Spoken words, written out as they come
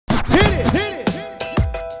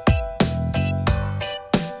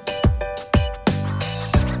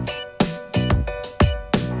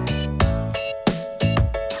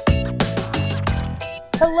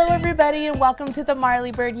Hello everybody and welcome to the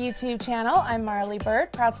Marley Bird YouTube channel. I'm Marley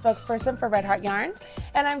Bird, proud spokesperson for Red Heart Yarns,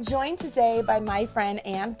 and I'm joined today by my friend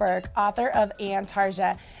Anne Berk, author of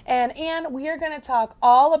Annetarsia. And Anne, we are going to talk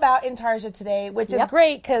all about Annetarsia today, which is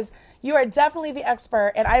great because you are definitely the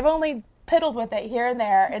expert and I've only piddled with it here and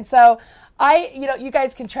there. And so you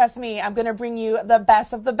guys can trust me. I'm going to bring you the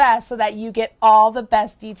best of the best so that you get all the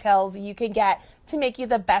best details you can get to make you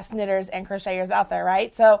the best knitters and crocheters out there,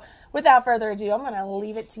 right? So without further ado, I'm going to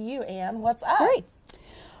leave it to you, Anne. What's up? Great.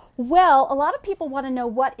 Well, a lot of people want to know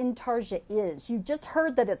what Annetarsia is. You just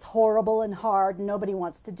heard that it's horrible and hard and nobody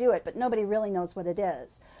wants to do it, but nobody really knows what it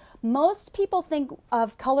is. Most people think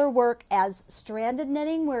of color work as stranded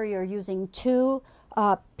knitting, where you're using two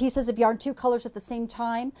pieces of yarn, two colors at the same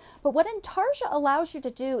time. But what Annetarsia allows you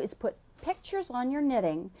to do is put pictures on your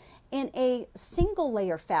knitting in a single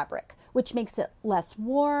layer fabric, which makes it less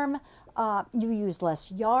warm. You use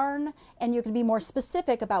less yarn, and you can be more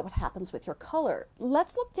specific about what happens with your color.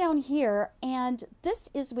 Let's look down here, and this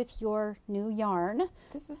is with your new yarn.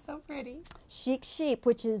 This is so pretty. Chic Sheep,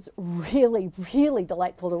 which is really, really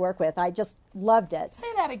delightful to work with. I just loved it. Say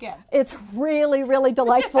that again. It's really, really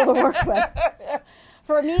delightful to work with.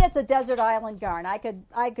 For me, it's a desert island yarn. I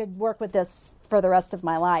could work with this for the rest of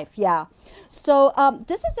my life, yeah. So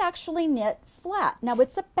this is actually knit flat. Now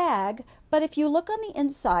it's a bag, but if you look on the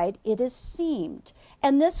inside, it is seamed.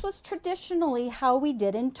 And this was traditionally how we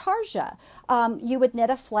did Annetarsia. You would knit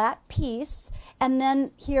a flat piece, and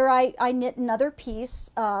then here I knit another piece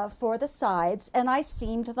for the sides, and I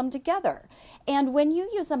seamed them together. And when you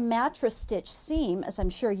use a mattress stitch seam, as I'm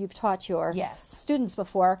sure you've taught your students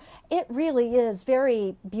before, it really is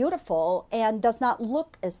very beautiful and does not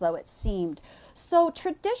look as though it's seamed. So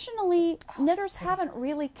traditionally, knitters haven't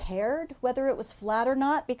really cared whether it was flat or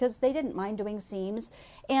not because they didn't mind doing seams,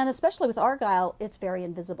 and especially with Argyle, it's very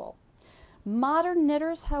invisible. Modern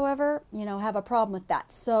knitters, however, have a problem with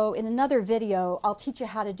that. So in another video, I'll teach you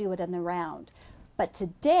how to do it in the round. But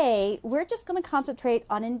today, we're just going to concentrate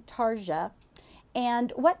on Annetarsia.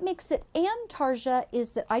 And what makes it Annetarsia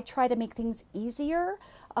is that I try to make things easier.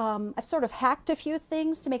 I've sort of hacked a few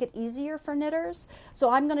things to make it easier for knitters. So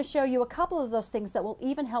I'm going to show you a couple of those things that will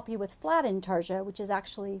even help you with flat Annetarsia, which is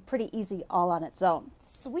actually pretty easy all on its own.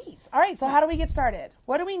 Sweet. All right, so how do we get started?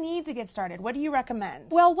 What do we need to get started? What do you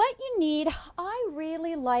recommend? Well, what you need, I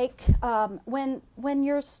really like when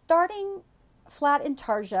you're starting flat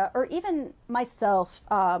Annetarsia, or even myself,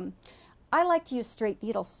 I like to use straight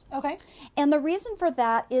needles. Okay. And the reason for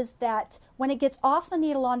that is that when it gets off the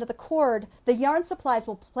needle onto the cord, the yarn supplies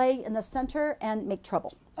will play in the center and make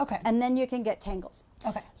trouble. Okay. And then you can get tangles.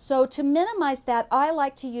 Okay. So to minimize that, I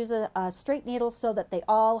like to use a straight needle so that they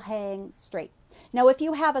all hang straight. Now, if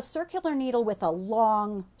you have a circular needle with a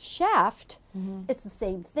long shaft, it's the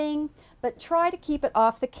same thing, but try to keep it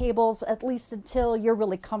off the cables at least until you're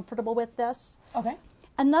really comfortable with this. Okay.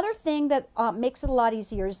 Another thing that makes it a lot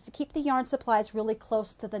easier is to keep the yarn supplies really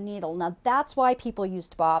close to the needle. Now that's why people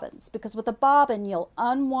used bobbins, because with a bobbin you'll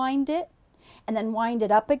unwind it and then wind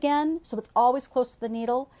it up again, so it's always close to the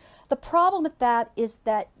needle. The problem with that is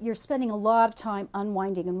that you're spending a lot of time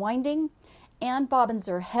unwinding and winding, and bobbins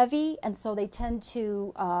are heavy, and so they tend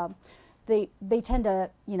to they tend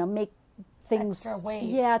to make things extra weight.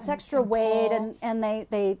 Yeah, it's extra weight, and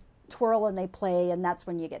they twirl and they play, and that's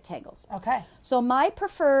when you get tangles. Okay. So my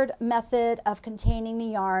preferred method of containing the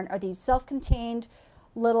yarn are these self-contained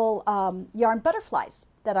little yarn butterflies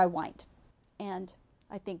that I wind, and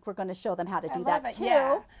I think we're going to show them how to do that too.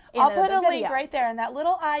 Yeah. I'll put a link right there, and that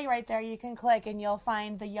little eye right there you can click and you'll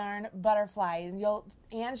find the yarn butterfly, and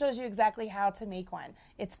Anne shows you exactly how to make one.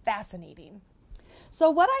 It's fascinating. So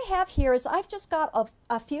what I have here is I've just got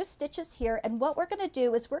a few stitches here, and what we're going to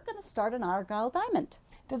do is we're going to start an Argyle diamond.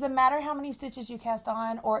 Does it matter how many stitches you cast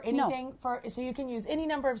on or anything? No. So you can use any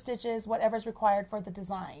number of stitches, whatever's required for the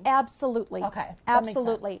design? Absolutely. Okay.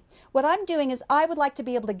 Absolutely. What I'm doing is I would like to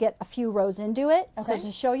be able to get a few rows into it, so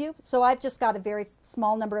to show you. So I've just got a very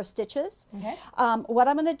small number of stitches. Okay. What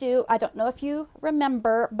I'm going to do, I don't know if you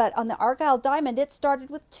remember, but on the Argyle diamond, it started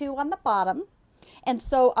with 2 on the bottom. And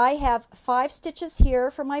so I have 5 stitches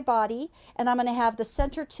here for my body, and I'm going to have the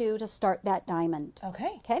center 2 to start that diamond.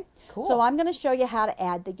 Okay. Okay. Cool. So I'm going to show you how to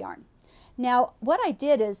add the yarn. Now, what I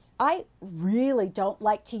did is I really don't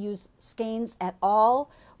like to use skeins at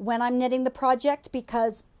all when I'm knitting the project,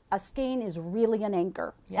 because a skein is really an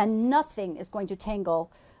anchor, and nothing is going to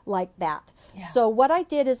tangle like that. Yeah. So what I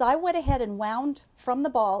did is I went ahead and wound from the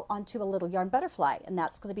ball onto a little yarn butterfly, and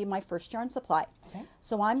that's going to be my first yarn supply. Okay.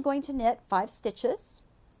 So I'm going to knit 5 stitches.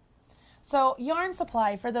 So yarn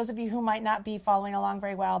supply, for those of you who might not be following along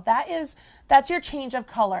very well, that's your change of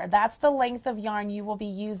color. That's the length of yarn you will be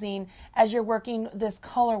using as you're working this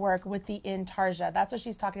color work with the intarsia. That's what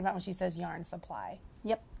she's talking about when she says yarn supply.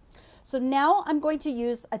 Yep. So now I'm going to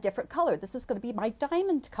use a different color. This is going to be my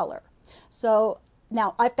diamond color. So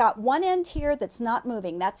now I've got one end here that's not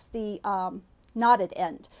moving. That's the knotted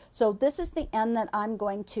end. So this is the end that I'm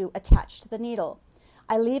going to attach to the needle.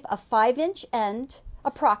 I leave a 5-inch end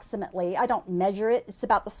approximately. I don't measure it. It's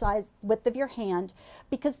about the size width of your hand,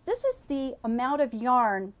 because this is the amount of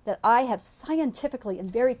yarn that I have scientifically and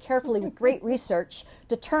very carefully with great research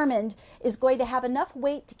determined is going to have enough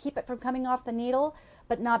weight to keep it from coming off the needle,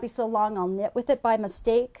 but not be so long I'll knit with it by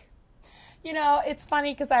mistake. You know, it's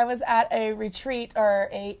funny because I was at a retreat or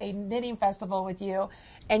a knitting festival with you,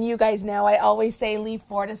 and you guys know I always say leave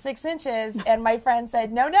 4 to 6 inches, and my friend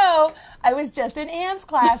said, no, I was just in Anne's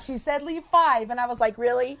class. She said leave 5, and I was like,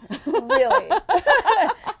 really? Really?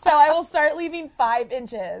 So I will start leaving 5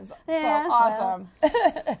 inches. Yeah, so awesome.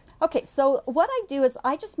 Well. Okay, so what I do is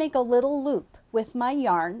I just make a little loop with my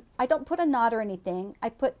yarn. I don't put a knot or anything. I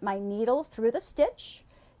put my needle through the stitch,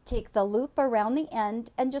 take the loop around the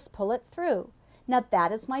end, and just pull it through. Now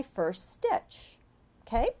that is my first stitch.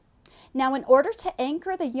 Okay? Now in order to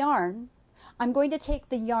anchor the yarn, I'm going to take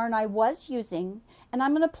the yarn I was using and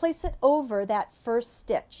I'm going to place it over that first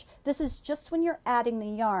stitch. This is just when you're adding the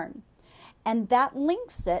yarn. And that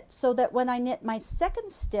links it so that when I knit my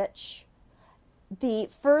second stitch, the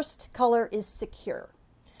first color is secure.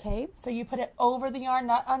 Okay? So you put it over the yarn,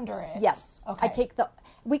 not under it? Yes. Okay. I take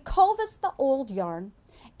we call this the old yarn,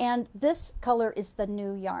 and this color is the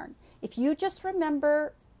new yarn. If you just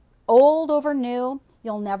remember old over new,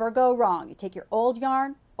 you'll never go wrong. You take your old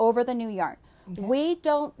yarn over the new yarn. Okay. We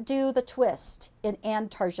don't do the twist in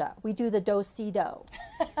Annetarsia. We do the do-si-do.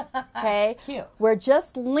 Okay? Cute. We're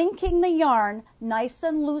just linking the yarn nice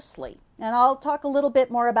and loosely. And I'll talk a little bit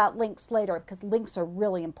more about links later because links are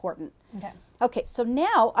really important. Okay. Okay, so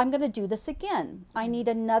now I'm going to do this again. I need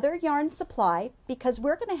another yarn supply because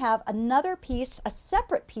we're going to have another piece, a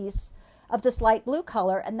separate piece of this light blue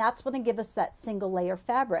color, and that's going to give us that single layer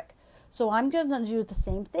fabric. So I'm going to do the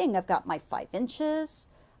same thing. I've got my 5 inches.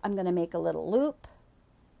 I'm going to make a little loop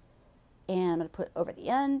and I put it over the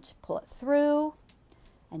end, pull it through.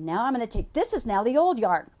 And now I'm going to take, this is now the old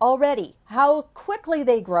yarn already. How quickly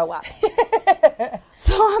they grow up.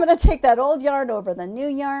 So I'm going to take that old yarn over the new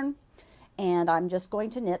yarn, and I'm just going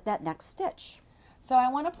to knit that next stitch. So I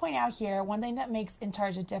want to point out here, one thing that makes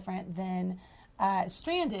intarsia different than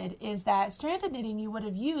stranded is that stranded knitting, you would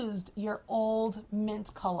have used your old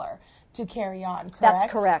mint color to carry on, correct?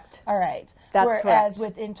 That's correct. All right. That's Whereas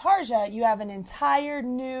correct. with intarsia, you have an entire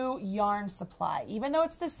new yarn supply. Even though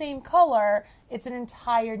it's the same color, it's an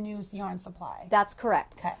entire new yarn supply. That's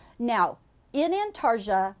correct. Okay. Now, in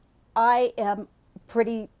Annetarsia, I am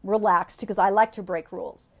pretty relaxed because I like to break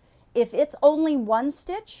rules. If it's only one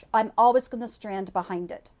stitch, I'm always going to strand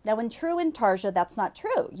behind it. Now, in true Annetarsia, that's not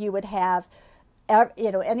true. You would have,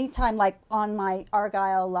 you know, anytime like on my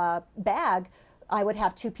Argyle bag, I would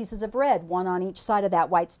have 2 pieces of red, one on each side of that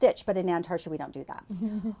white stitch, but in Annetarsia we don't do that.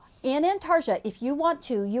 In Annetarsia, if you want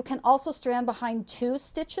to, you can also strand behind 2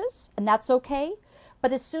 stitches, and that's okay.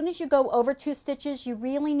 But as soon as you go over 2 stitches, you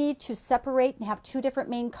really need to separate and have 2 different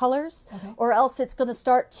main colors, or else it's going to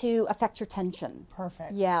start to affect your tension.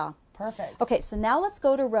 Perfect. Yeah. Perfect. Okay, so now let's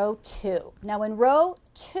go to row 2. Now in row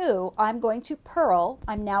 2, I'm going to purl.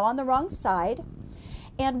 I'm now on the wrong side.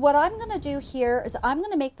 And what I'm going to do here is I'm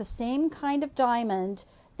going to make the same kind of diamond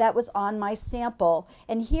that was on my sample.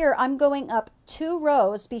 And here I'm going up 2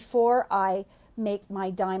 rows before I make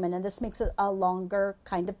my diamond. And this makes it a longer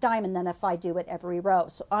kind of diamond than if I do it every row.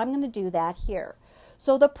 So I'm going to do that here.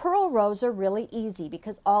 So the purl rows are really easy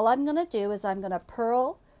because all I'm going to do is I'm going to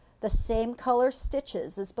purl the same color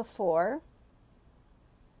stitches as before.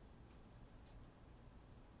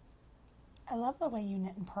 I love the way you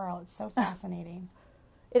knit and purl. It's so fascinating.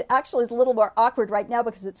 It actually is a little more awkward right now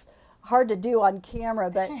because it's hard to do on camera,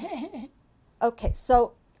 but okay,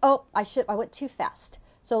 so, oh, I went too fast.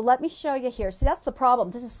 So let me show you here. See, that's the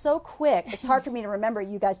problem. This is so quick. It's hard for me to remember.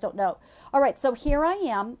 You guys don't know. All right, so here I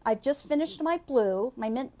am. I've just finished my blue, my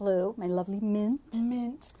mint blue, my lovely mint.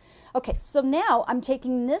 Mint. Okay, so now I'm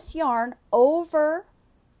taking this yarn over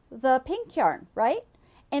the pink yarn, right?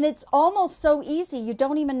 And it's almost so easy, you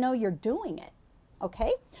don't even know you're doing it.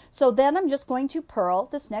 Okay, so then I'm just going to purl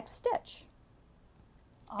this next stitch.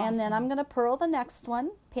 Awesome. And then I'm going to purl the next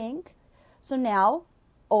one, pink. So now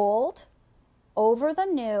old over the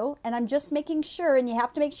new, and I'm just making sure, and you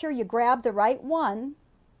have to make sure you grab the right one.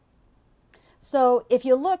 So if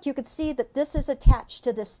you look, you could see that this is attached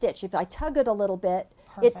to this stitch. If I tug it a little bit,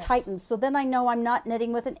 Perfect. it tightens. So then I know I'm not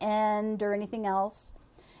knitting with an end or anything else.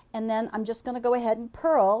 And then I'm just going to go ahead and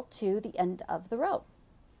purl to the end of the row.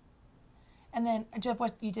 And then just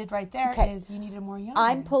what you did right there is you needed more yarn.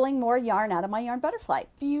 I'm pulling more yarn out of my yarn butterfly.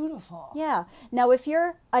 Beautiful. Yeah. Now if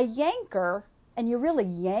you're a yanker and you really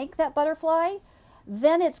yank that butterfly,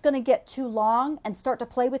 then it's going to get too long and start to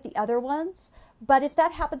play with the other ones. But if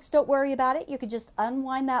that happens, don't worry about it. You can just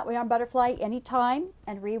unwind that yarn butterfly anytime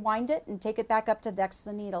and rewind it and take it back up to the next of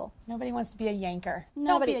the needle. Nobody wants to be a yanker.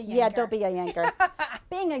 Nobody, don't be a yanker. Yeah, don't be a yanker.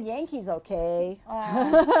 Being a Yankee's okay.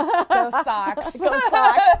 Go Sox. Go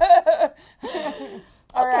Sox.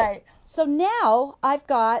 All right. So now I've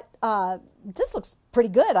got, this looks pretty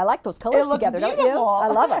good. I like those colors together, beautiful. Don't you? I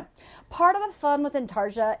love them. Part of the fun with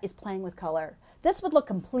Intarsia is playing with color. This would look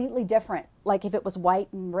completely different, like if it was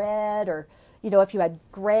white and red, or, you know, if you had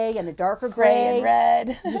gray and a darker gray.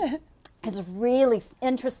 Gray and red. It's really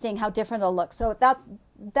interesting how different it'll look. So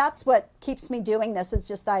that's what keeps me doing this. It's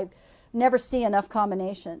just I never see enough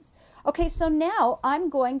combinations. Okay, so now I'm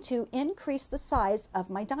going to increase the size of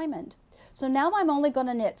my diamond. So now I'm only going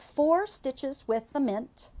to knit 4 stitches with the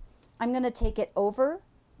mint. I'm going to take it over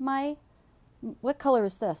my, what color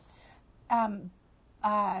is this?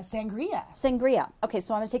 Sangria. Sangria. Okay,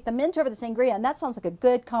 so I'm going to take the mint over the sangria, and that sounds like a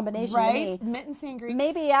good combination to me. Right? Mint and sangria.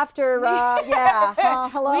 Maybe after,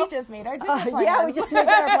 hello? We just made our dinner plans. Yeah, we just made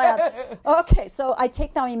dinner plans. Okay, so I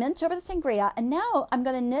take now my mint over the sangria, and now I'm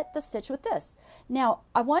going to knit the stitch with this. Now,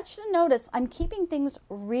 I want you to notice I'm keeping things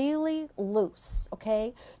really loose,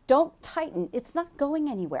 okay? Don't tighten. It's not going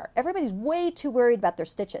anywhere. Everybody's way too worried about their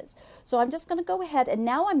stitches. So I'm just going to go ahead, and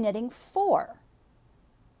now I'm knitting 4.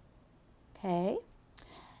 Okay.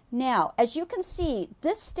 Now, as you can see,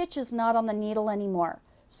 this stitch is not on the needle anymore.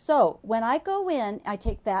 So when I go in, I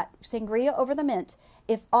take that sangria over the mint.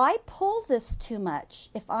 If I pull this too much,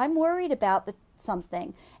 if I'm worried about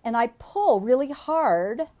something, and I pull really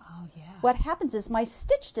hard, what happens is my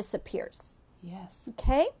stitch disappears. Yes.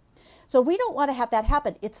 Okay? So we don't want to have that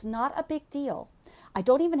happen. It's not a big deal. I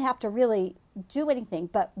don't even have to really do anything.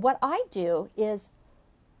 But what I do is,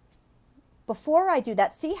 before I do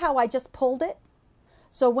that, see how I just pulled it?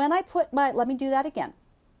 So when I put my, let me do that again.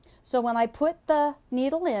 So when I put the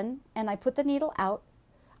needle in and I put the needle out,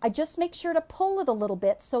 I just make sure to pull it a little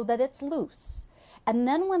bit so that it's loose. And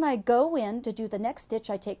then when I go in to do the next stitch,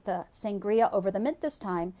 I take the sangria over the mint this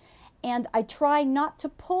time, and I try not to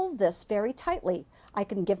pull this very tightly. I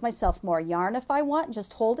can give myself more yarn if I want and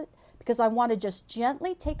just hold it, because I want to just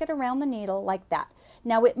gently take it around the needle like that.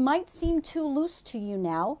 Now it might seem too loose to you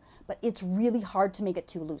now, but it's really hard to make it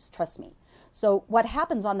too loose, trust me. So what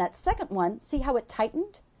happens on that second one, see how it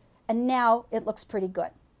tightened? And now it looks pretty good.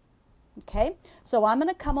 Okay, so I'm going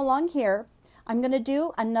to come along here. I'm going to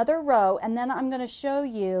do another row, and then I'm going to show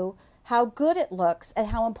you how good it looks and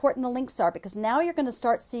how important the links are, because now you're going to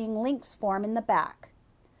start seeing links form in the back.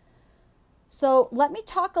 So let me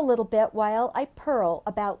talk a little bit while I purl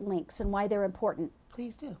about links and why they're important.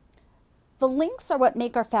 Please do. The links are what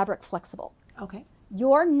make our fabric flexible. Okay.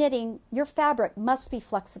 Your knitting, your fabric must be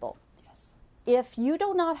flexible. Yes. If you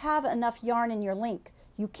do not have enough yarn in your link,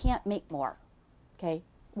 you can't make more. Okay?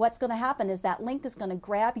 What's going to happen is that link is going to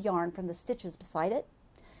grab yarn from the stitches beside it,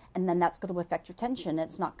 and then that's going to affect your tension, and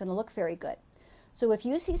it's not going to look very good. So if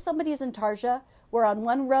you see somebody's Intarsia where on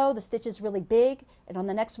one row the stitch is really big and on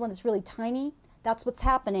the next one it's really tiny, that's what's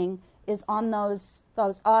happening, is on those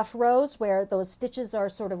off rows where those stitches are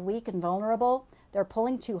sort of weak and vulnerable, they're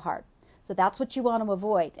pulling too hard. So that's what you want to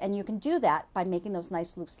avoid, and you can do that by making those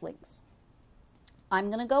nice loose links. I'm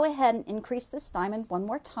going to go ahead and increase this diamond one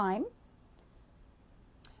more time.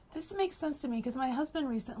 This makes sense to me because my husband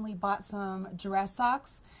recently bought some dress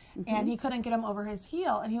socks and he couldn't get them over his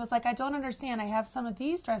heel. And he was like, I don't understand. I have some of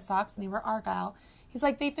these dress socks and they were Argyle. He's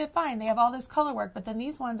like, they fit fine. They have all this color work, but then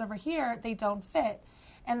these ones over here, they don't fit.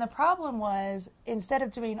 And the problem was, instead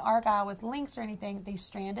of doing Argyle with links or anything, they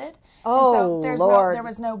stranded. Oh, and so Lord. there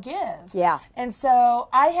was no give. Yeah. And so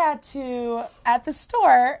I had to, at the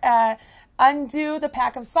store, undo the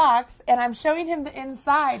pack of socks, and I'm showing him the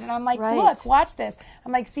inside, and I'm like, Right. Look, watch this.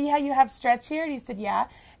 I'm like, see how you have stretch here? And he said, yeah.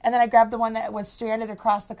 And then I grabbed the one that was stranded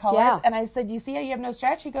across the colors, Yeah. and I said, you see how you have no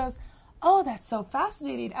stretch? He goes, oh, that's so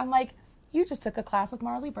fascinating. I'm like, you just took a class with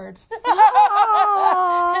Marley Bird. And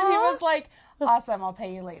he was like, awesome, I'll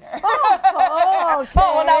pay you later. Oh, okay.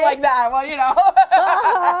 Oh, well, not like that. Well, you know.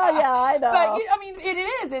 Yeah, I know. But, I mean, it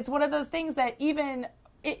is. It's one of those things that even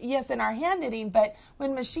yes, in our hand knitting, but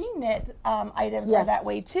when machine knit items are Yes. that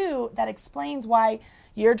way too, that explains why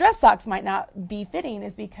your dress socks might not be fitting,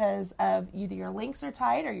 is because of either your links are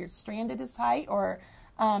tight or your stranded is tight or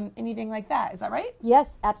anything like that. Is that right?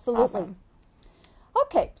 Yes, absolutely. Awesome.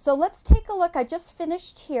 Okay, so let's take a look. I just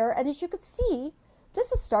finished here, and as you can see,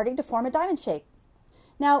 this is starting to form a diamond shape.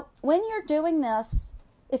 Now, when you're doing this,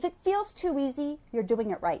 if it feels too easy, you're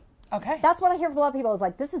doing it right. Okay. That's what I hear from a lot of people, is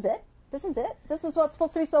like, this is it? This is it? This is what's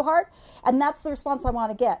supposed to be so hard? And that's the response I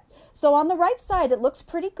want to get. So on the right side, it looks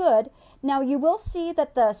pretty good. Now, you will see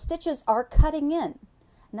that the stitches are cutting in,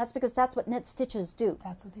 and that's because that's what knit stitches do.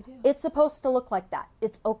 That's what they do. It's supposed to look like that.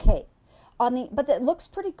 It's okay. But it looks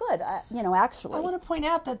pretty good, you know, actually. I want to point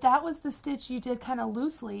out that that was the stitch you did kind of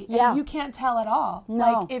loosely, and Yeah. you can't tell at all.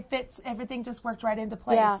 No. Like, it fits, everything just worked right into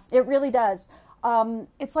place. Yeah, it really does.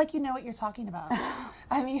 It's like you know what you're talking about.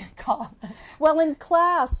 I mean, Well, in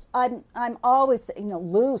class, I'm always, you know,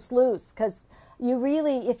 loose, because you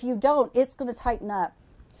really, if you don't, it's going to tighten up.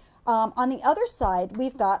 On the other side,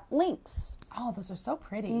 we've got links. Oh, those are so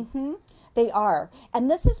pretty. Mm-hmm. They are. And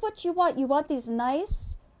this is what you want. You want these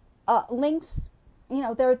nice links, you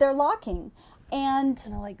know, they're locking. And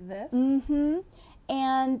Kind of like this. mm-hmm,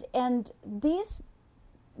 and these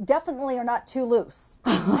definitely are not too loose.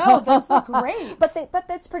 No, those look great. But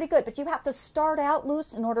that's pretty good. But you have to start out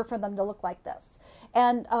loose in order for them to look like this.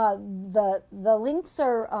 And the links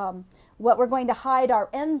are what we're going to hide our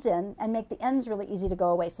ends in and make the ends really easy to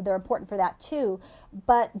go away. So they're important for that too.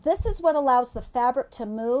 But this is what allows the fabric to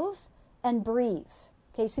move and breathe.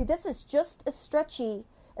 Okay, see, this is just as stretchy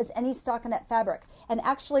as any stockinette fabric. And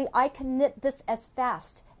actually, I can knit this as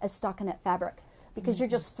fast as stockinette fabric, because you're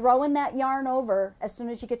just throwing that yarn over as soon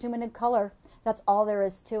as you get to a knit color. That's all there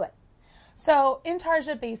is to it. So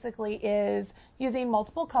Intarsia basically is using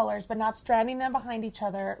multiple colors, but not stranding them behind each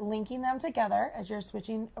other, linking them together as you're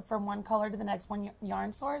switching from one color to the next one.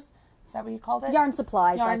 Yarn source, is that what you called it? Yarn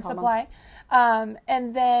supplies. Yarn I call supply.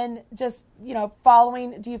 And then just, you know,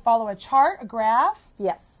 following, do you follow a chart, a graph? them.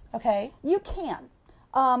 Yes, Okay. you can.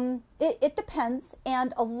 It depends,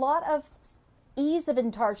 and a lot of ease of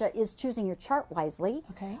Intarsia is choosing your chart wisely.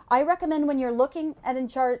 Okay. I recommend when you're looking at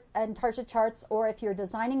Intarsia charts, or if you're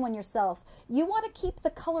designing one yourself, you want to keep the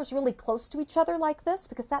colors really close to each other like this,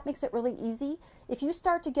 because that makes it really easy. If you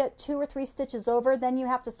start to get 2 or 3 stitches over, then you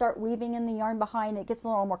have to start weaving in the yarn behind. It gets a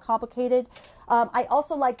little more complicated. I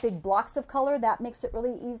also like big blocks of color. That makes it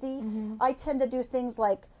really easy. Mm-hmm. I tend to do things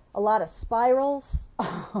like a lot of spirals.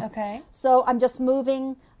 Okay. So I'm just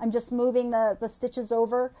moving the stitches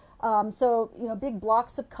over. So, you know, big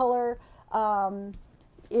blocks of color.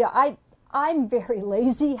 You know, I'm very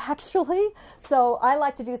lazy, actually. So I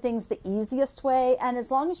like to do things the easiest way. And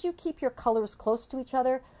as long as you keep your colors close to each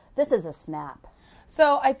other, this is a snap.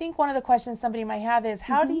 So I think one of the questions somebody might have is,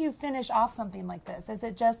 how Mm-hmm. do you finish off something like this? Is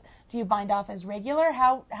it just, do you bind off as regular?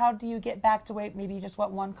 How do you get back to where maybe you just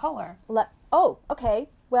want one color? Oh, okay.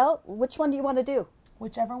 Well, which one do you want to do?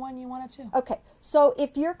 Whichever one you want to. Okay, so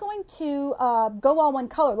if you're going to go all one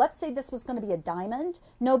color, let's say this was going to be a diamond,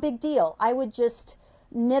 no big deal. I would just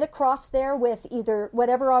knit across there with either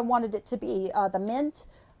whatever I wanted it to be, the mint,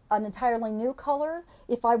 an entirely new color.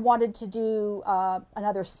 If I wanted to do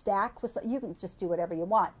another stack, you can just do whatever you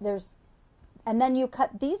want. And then you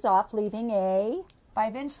cut these off, leaving a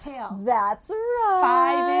 5-inch tail. That's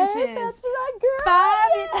right. 5 inches. That's right, girl.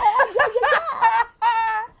 5 inches.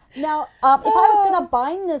 Now, if I was going to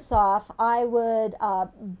bind this off, I would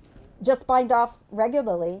just bind off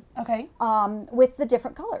regularly. Okay. With the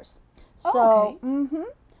different colors. So, Oh, okay.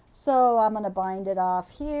 So I'm going to bind it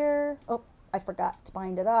off here. Oh, I forgot to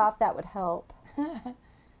bind it off. That would help.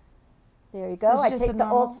 There you go. it's I just take a the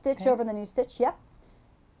normal- old stitch okay. over the new stitch. Yep.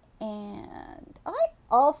 And I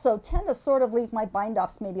also tend to sort of leave my bind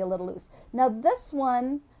offs maybe a little loose. Now this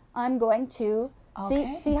one, I'm going to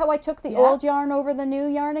Okay. see how I took the Yeah. old yarn over the new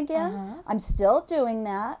yarn again? Uh-huh. I'm still doing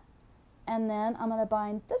that. And then I'm going to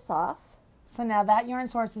bind this off. So now that yarn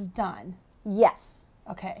source is done. Yes.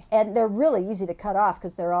 Okay. And they're really easy to cut off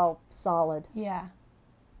because they're all solid. Yeah.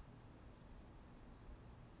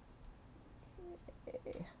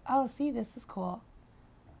 Oh, see, this is cool.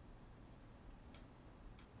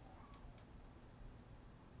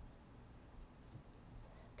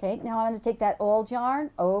 Okay, now I'm going to take that old yarn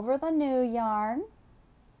over the new yarn.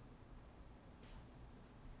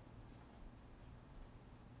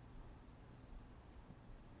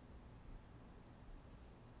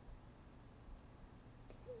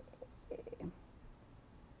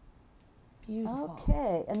 Beautiful.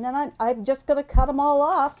 Okay, and then I'm just going to cut them all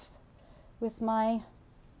off with my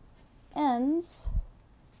ends.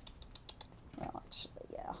 Well, actually,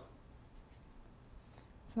 yeah.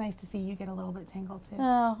 It's nice to see you get a little bit tangled too.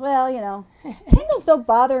 Oh, well, you know, tangles don't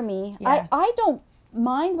bother me. Yeah. I don't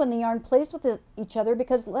mind when the yarn plays with each other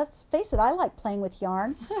because let's face it, I like playing with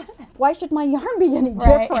yarn. Why should my yarn be any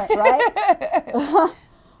different, right?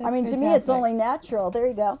 I mean, to me, it's only natural. There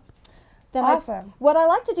you go. Then awesome. what I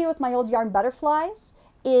like to do with my old yarn butterflies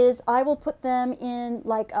is I will put them in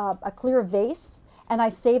like a clear vase and I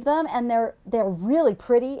save them, and they're really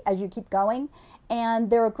pretty as you keep going. And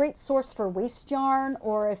they're a great source for waste yarn,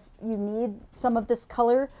 or if you need some of this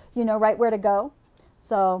color, you know right where to go.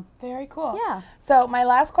 So very cool. Yeah. So my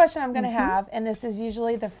last question I'm going to have, and this is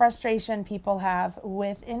usually the frustration people have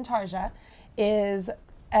with Intarsia, is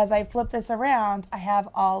as I flip this around, I have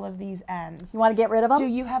all of these ends. You want to get rid of them? Do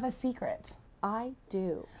you have a secret? I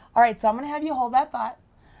do. All right, so I'm going to have you hold that thought.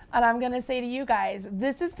 And I'm going to say to you guys,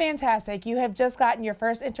 this is fantastic. You have just gotten your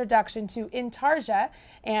first introduction to Intarsia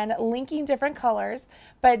and linking different colors,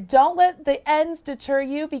 but don't let the ends deter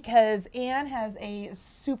you, because Anne has a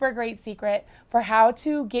super great secret for how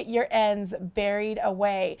to get your ends buried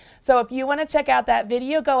away. So if you want to check out that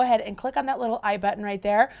video, go ahead and click on that little I button right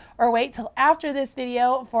there, or wait till after this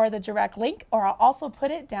video for the direct link, or I'll also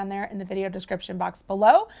put it down there in the video description box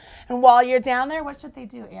below. And while you're down there, what should they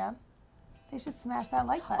do, Anne? They should smash that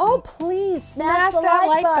like button. Oh, please smash the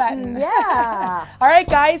like button. Yeah. All right,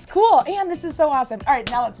 guys, cool. And this is so awesome. All right,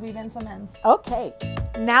 now let's weave in some ends. Okay.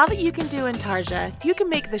 Now that you can do Intarsia, you can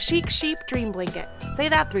make the Chic Sheep Dream Blanket. Say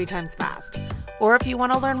that 3 times fast. Or if you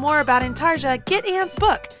want to learn more about Intarsia, get Anne's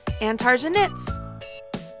book, Annetarsia Knits.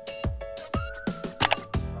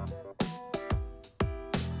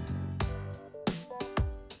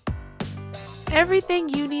 Everything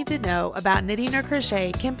you need to know about knitting or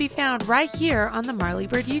crochet can be found right here on the Marley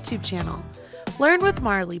Bird YouTube channel. Learn with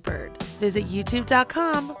Marley Bird. Visit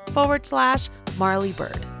youtube.com/Marley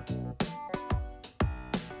Bird.